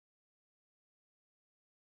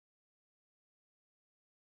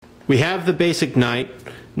we have the basic knight.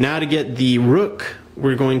 Now to get the rook,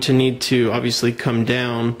 we're going to need to obviously come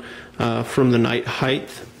down from the knight height,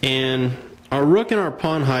 and our rook and our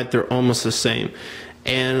pawn height, they're almost the same.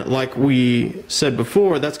 And like we said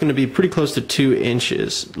before, that's going to be pretty close to 2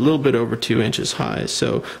 inches, a little bit over 2 inches high.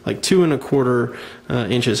 So like 2 1/4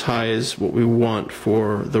 inches high is what we want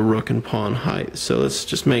for the rook and pawn height. So let's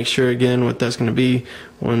just make sure again what that's going to be.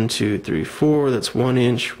 1 2 3 4, that's 1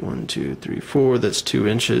 inch. 1 2 3 4, that's 2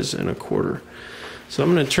 inches and a quarter. So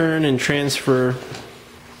I'm going to turn and transfer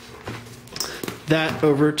that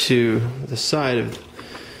over to the side of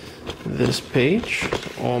this page.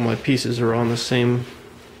 All my pieces are on the same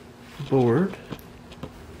board.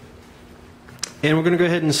 And we're going to go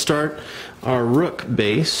ahead and start our rook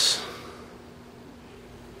base.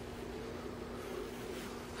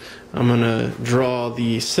 I'm going to draw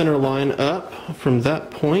the center line up from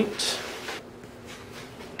that point.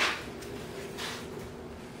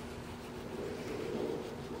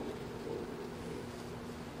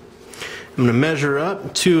 I'm going to measure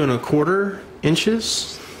up 2 1/4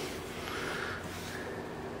 inches.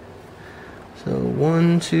 So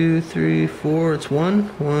 1 2 3 4, it's 1.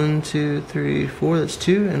 1 2 3 4, that's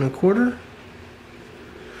 2 1/4.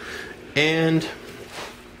 And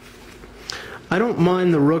I don't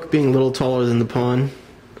mind the rook being a little taller than the pawn,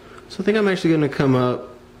 so I think I'm actually going to come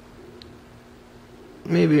up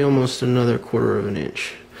maybe almost another 1/4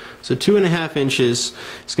 inch. So 2 1/2 inches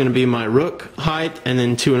is going to be my rook height, and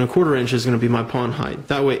then 2 1/4 inches is going to be my pawn height.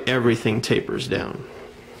 That way everything tapers down.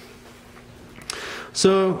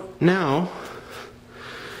 So now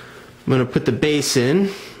I'm going to put the base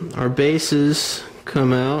in. Our bases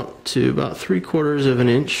come out to about 3/4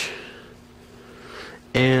 inch,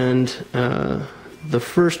 and the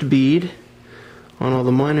first bead on all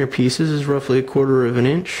the minor pieces is roughly 1/4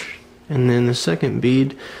 inch, and then the second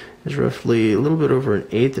bead is roughly a little bit over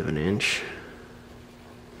 1/8 inch.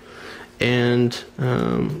 And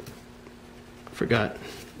I forgot,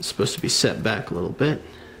 it's supposed to be set back a little bit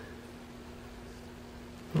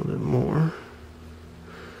more.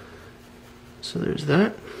 So there's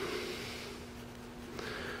that.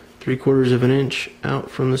 3/4 inch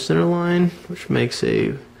out from the center line, which makes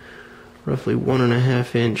a roughly 1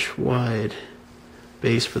 1/2 inch wide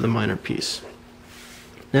base for the minor piece.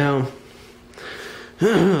 Now,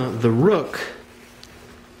 the rook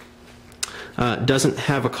doesn't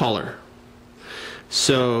have a collar.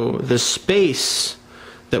 So the space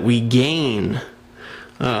that we gain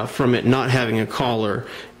from it not having a collar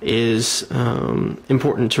is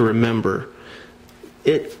important to remember.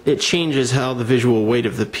 It changes how the visual weight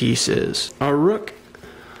of the piece is. Our rook,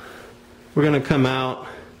 we're going to come out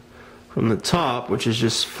from the top, which is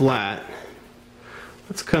just flat.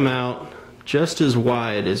 Let's come out just as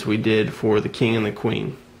wide as we did for the king and the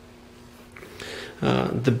queen.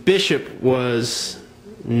 The bishop was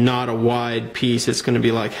not a wide piece. It's going to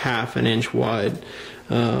be like 1/2 inch wide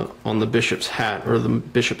on the bishop's hat, or the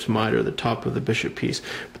bishop's mitre, the top of the bishop piece.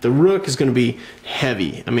 But the rook is going to be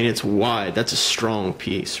heavy. I mean, it's wide. That's a strong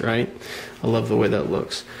piece, right? I love the way that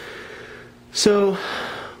looks. So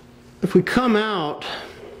if we come out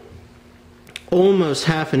almost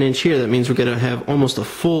 1/2 inch here, that means we're going to have almost a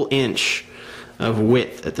full inch of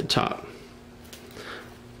width at the top.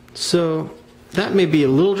 So that may be a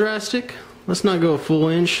little drastic. Let's not go a full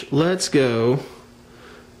inch. Let's go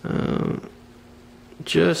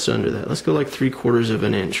just under that. Let's go like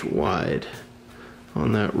 3/4 inch wide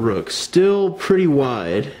on that rook. Still pretty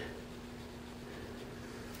wide.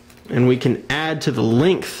 And we can add to the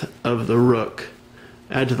length of the rook,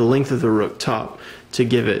 top to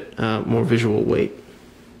give it more visual weight.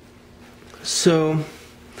 So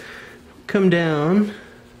come down.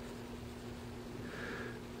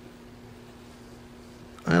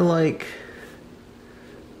 I like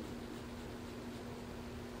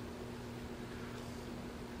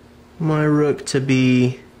my rook to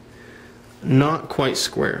be not quite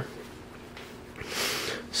square.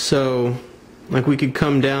 So like we could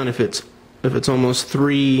come down, if it's almost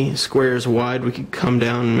 3 squares wide, we could come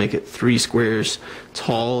down and make it 3 squares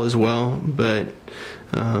tall as well. But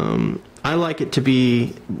I like it to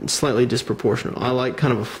be slightly disproportional. I like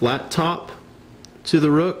kind of a flat top to the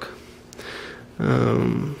rook, a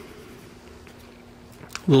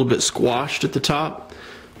little bit squashed at the top,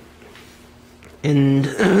 and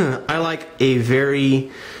I like a very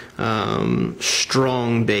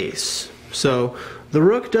strong base. So the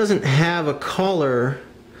rook doesn't have a collar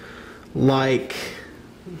like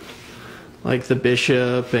the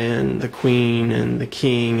bishop and the queen and the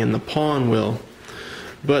king and the pawn will,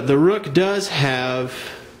 but the rook does have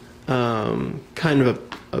kind of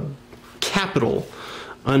a capital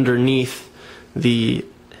underneath the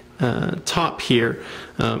top here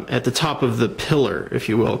at the top of the pillar, if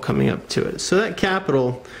you will, coming up to it. So that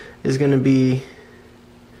capital is going to be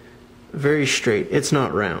very straight. It's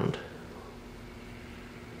not round.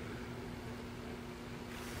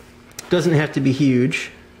 Doesn't have to be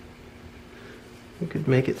huge. You could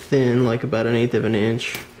make it thin, like about 1/8 of an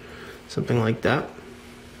inch, something like that.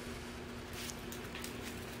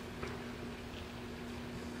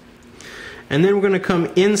 And then we're going to come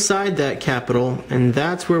inside that capital, and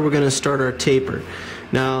that's where we're going to start our taper.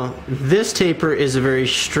 Now, this taper is a very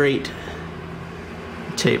straight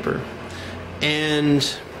taper. And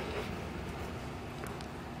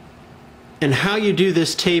how you do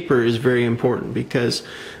this taper is very important, because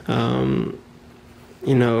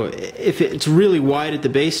you know, if it's really wide at the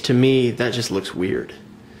base, to me that just looks weird.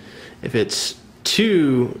 If it's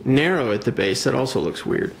too narrow at the base, that also looks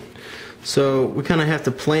weird. So we kind of have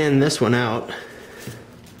to plan this one out.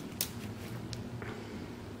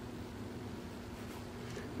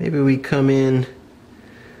 Maybe we come in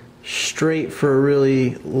straight for a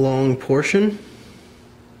really long portion,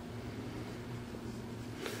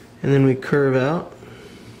 and then we curve out.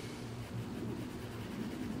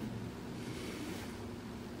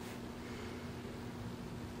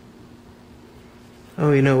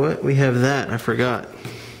 Oh, you know what? We have that. I forgot.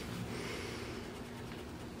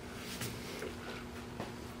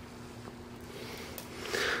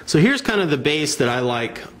 So here's kind of the base that I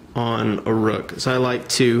like on a Rook. So I like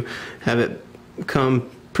to have it come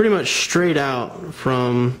pretty much straight out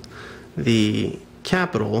from the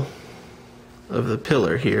capital of the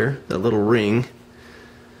pillar here, that little ring,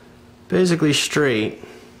 basically straight.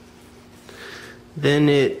 Then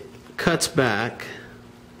it cuts back,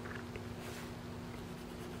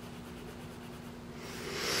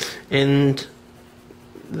 and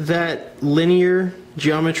that linear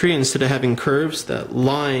geometry, instead of having curves, that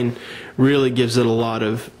line really gives it a lot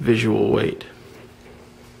of visual weight.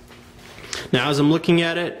 Now as I'm looking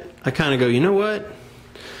at it, I kind of go, you know what,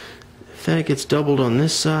 if that gets doubled on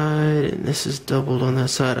this side and this is doubled on that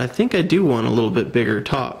side, I think I do want a little bit bigger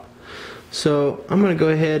top. So I'm going to go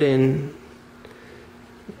ahead and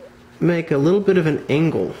make a little bit of an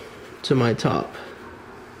angle to my top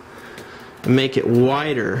and make it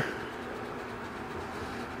wider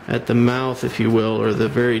at the mouth, if you will, or the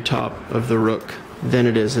very top of the Rook, than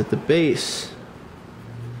it is at the base.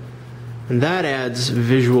 And that adds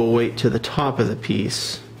visual weight to the top of the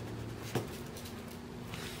piece,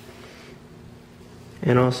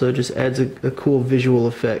 and also just adds a cool visual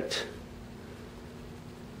effect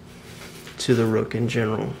to the Rook in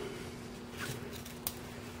general.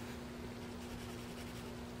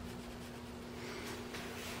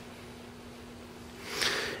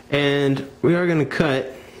 And we are going to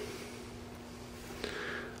cut,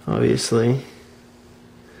 obviously,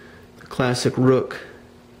 the classic Rook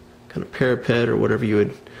kind of parapet, or whatever you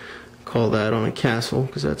would call that on a castle,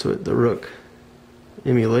 because that's what the Rook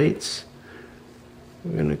emulates.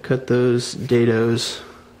 We're going to cut those dados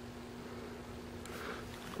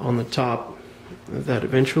on the top of that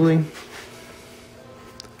eventually.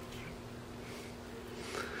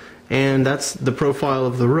 And that's the profile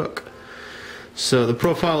of the Rook. So the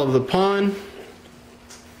profile of the pawn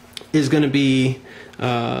is going to be,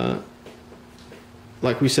 like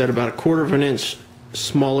we said, about 1/4 of an inch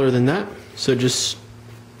smaller than that. So just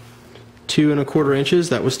 2 1/4 inches.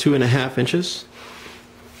 That was 2 1/2 inches.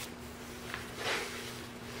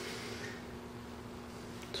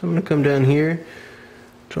 So I'm going to come down here,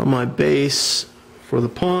 draw my base for the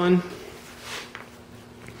pawn.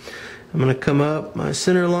 I'm going to come up my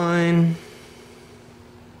center line.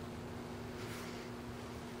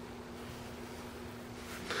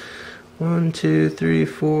 One, 2, 3,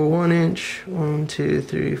 4, 1 inch. 1, 2,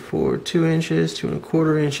 3, 4, 2 inches, 2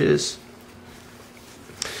 1/4 inches.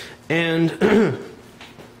 And I'm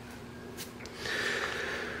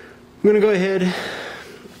going to go ahead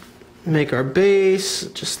and make our base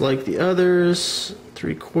just like the others,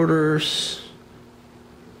 3/4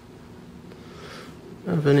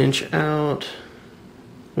 of an inch out,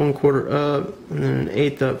 1/4 up, and then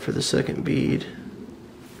 1/8 up for the second bead.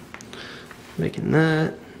 Making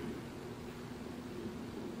that.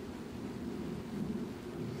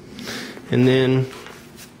 And then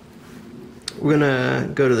we're going to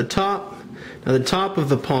go to the top. Now the top of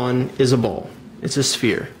the pawn is a ball. It's a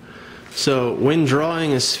sphere. So when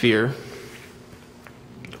drawing a sphere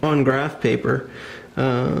on graph paper,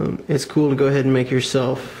 it's cool to go ahead and make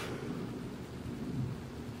yourself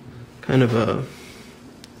kind of a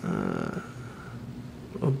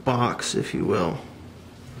box, if you will,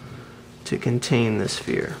 to contain the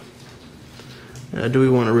sphere. Do we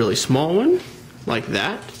want a really small one like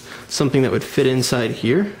that? Something that would fit inside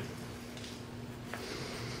here?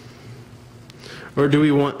 or do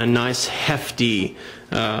we want a nice hefty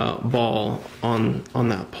ball on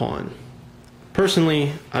that pawn?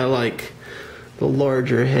 Personally, I like the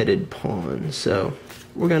larger headed pawn, so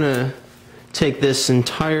we're gonna take this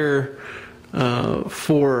entire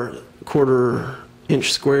 4/4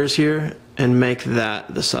 inch squares here and make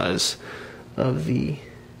that the size of the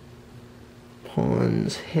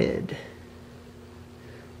pawn's head.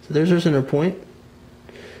 So there's our center point,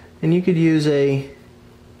 and you could use a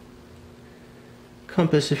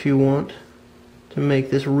compass if you want to make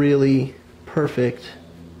this really perfect,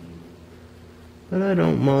 but I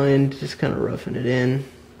don't mind just kind of roughing it in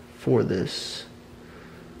for this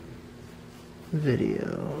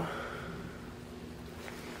video.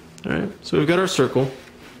 Alright, so we've got our circle,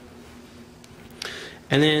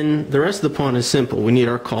 and then the rest of the pawn is simple. We need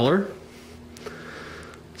our collar.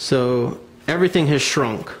 So everything has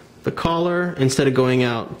shrunk. The collar, instead of going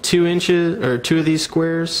out 2 inches or 2 of these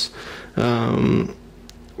squares,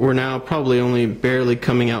 we're now probably only barely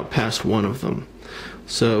coming out past 1 of them.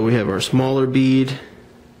 So we have our smaller bead,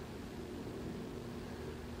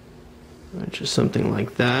 which is something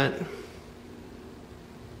like that,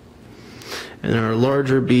 and our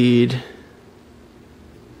larger bead,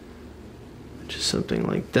 which is something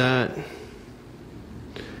like that.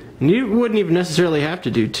 And you wouldn't even necessarily have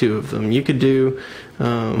to do 2 of them. You could do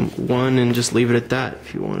 1 and just leave it at that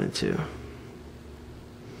if you wanted to.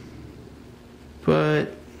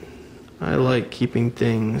 But I like keeping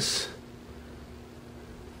things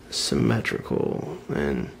symmetrical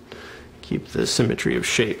and keep the symmetry of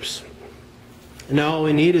shapes. Now all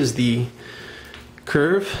we need is the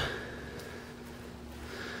curve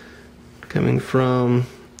coming from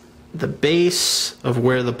the base of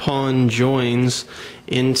where the pawn joins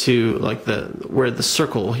into, like, where the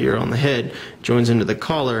circle here on the head joins into the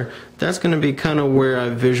collar. That's going to be kind of where I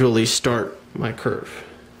visually start my curve.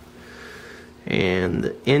 And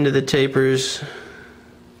the end of the tapers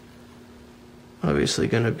obviously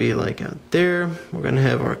going to be like out there. We're going to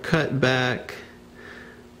have our cut back,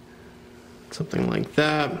 something like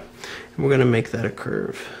that, and we're going to make that a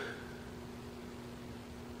curve.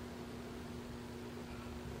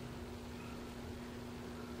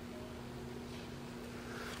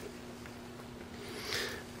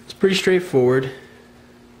 Pretty straightforward,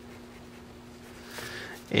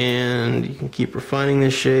 and you can keep refining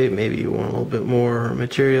this shape. Maybe you want a little bit more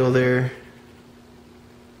material there.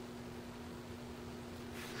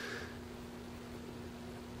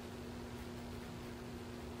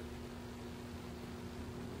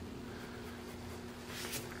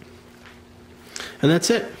 And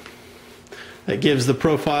that's it. That gives the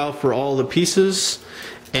profile for all the pieces,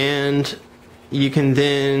 and you can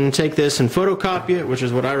then take this and photocopy it, which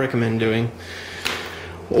is what I recommend doing,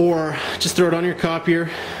 or just throw it on your copier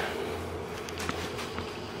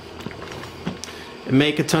and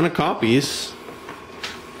make a ton of copies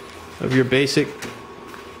of your basic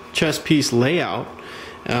chess piece layout,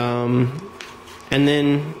 and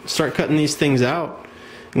then start cutting these things out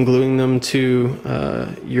and gluing them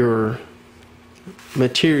to your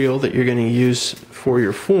material that you're going to use for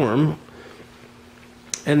your form.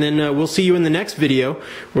 And then we'll see you in the next video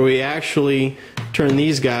where we actually turn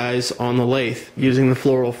these guys on the lathe using the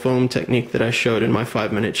floral foam technique that I showed in my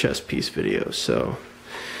 5-minute chess piece video. So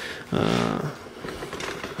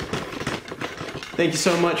thank you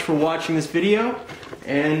so much for watching this video,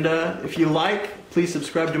 and if you like, please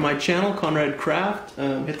subscribe to my channel, Conrad Craft.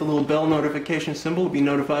 Hit the little bell notification symbol to be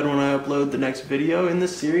notified when I upload the next video in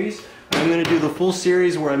this series. I'm going to do the full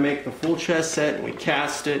series where I make the full chess set and we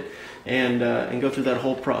cast it and go through that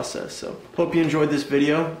whole process. So hope you enjoyed this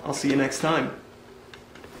video. I'll see you next time.